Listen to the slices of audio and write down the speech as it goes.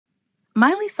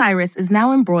Miley Cyrus is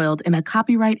now embroiled in a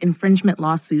copyright infringement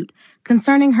lawsuit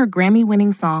concerning her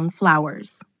Grammy-winning song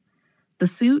Flowers. The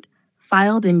suit,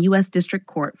 filed in U.S. District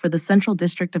Court for the Central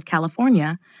District of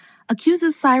California,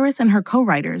 accuses Cyrus and her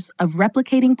co-writers of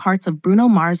replicating parts of Bruno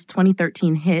Mars'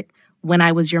 2013 hit, When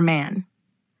I Was Your Man.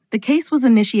 The case was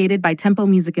initiated by Tempo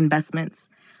Music Investments,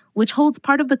 which holds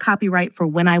part of the copyright for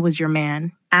When I Was Your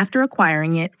Man after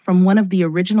acquiring it from one of the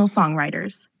original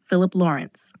songwriters, Philip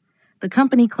Lawrence. The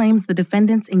company claims the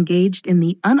defendants engaged in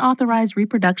the unauthorized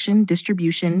reproduction,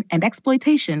 distribution, and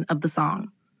exploitation of the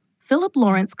song. Philip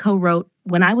Lawrence co-wrote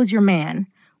When I Was Your Man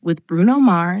with Bruno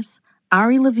Mars,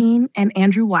 Ari Levine, and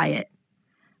Andrew Wyatt.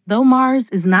 Though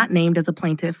Mars is not named as a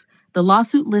plaintiff, the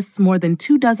lawsuit lists more than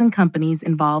 24 companies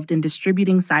involved in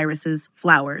distributing Cyrus's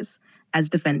Flowers as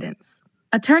defendants.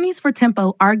 Attorneys for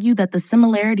Tempo argue that the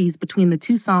similarities between the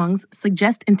two songs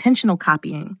suggest intentional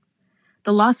copying.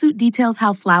 The lawsuit details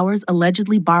how Flowers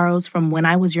allegedly borrows from When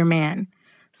I Was Your Man,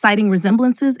 citing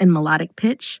resemblances in melodic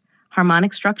pitch,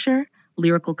 harmonic structure,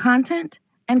 lyrical content,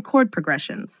 and chord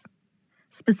progressions.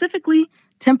 Specifically,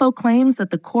 Tempo claims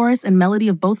that the chorus and melody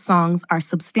of both songs are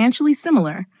substantially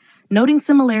similar, noting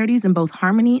similarities in both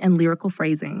harmony and lyrical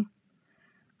phrasing.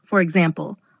 For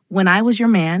example, When I Was Your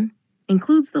Man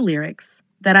includes the lyrics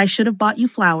that I should have bought you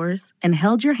flowers and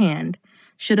held your hand,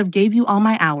 should have gave you all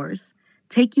my hours,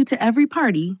 take you to every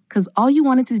party, 'cause all you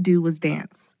wanted to do was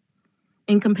dance.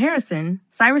 In comparison,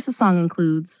 Cyrus's song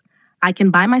includes I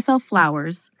can buy myself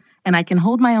flowers, and I can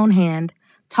hold my own hand,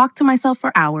 talk to myself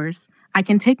for hours, I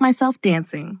can take myself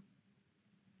dancing.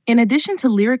 In addition to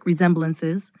lyric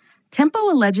resemblances, Tempo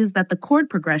alleges that the chord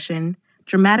progression,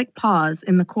 dramatic pause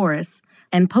in the chorus,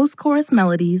 and post-chorus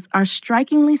melodies are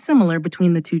strikingly similar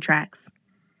between the two tracks.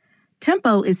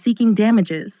 Tempo is seeking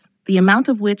damages, the amount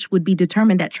of which would be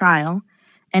determined at trial,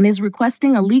 and is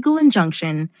requesting a legal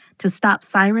injunction to stop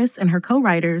Cyrus and her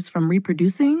co-writers from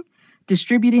reproducing,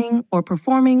 distributing, or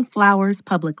performing Flowers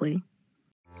publicly.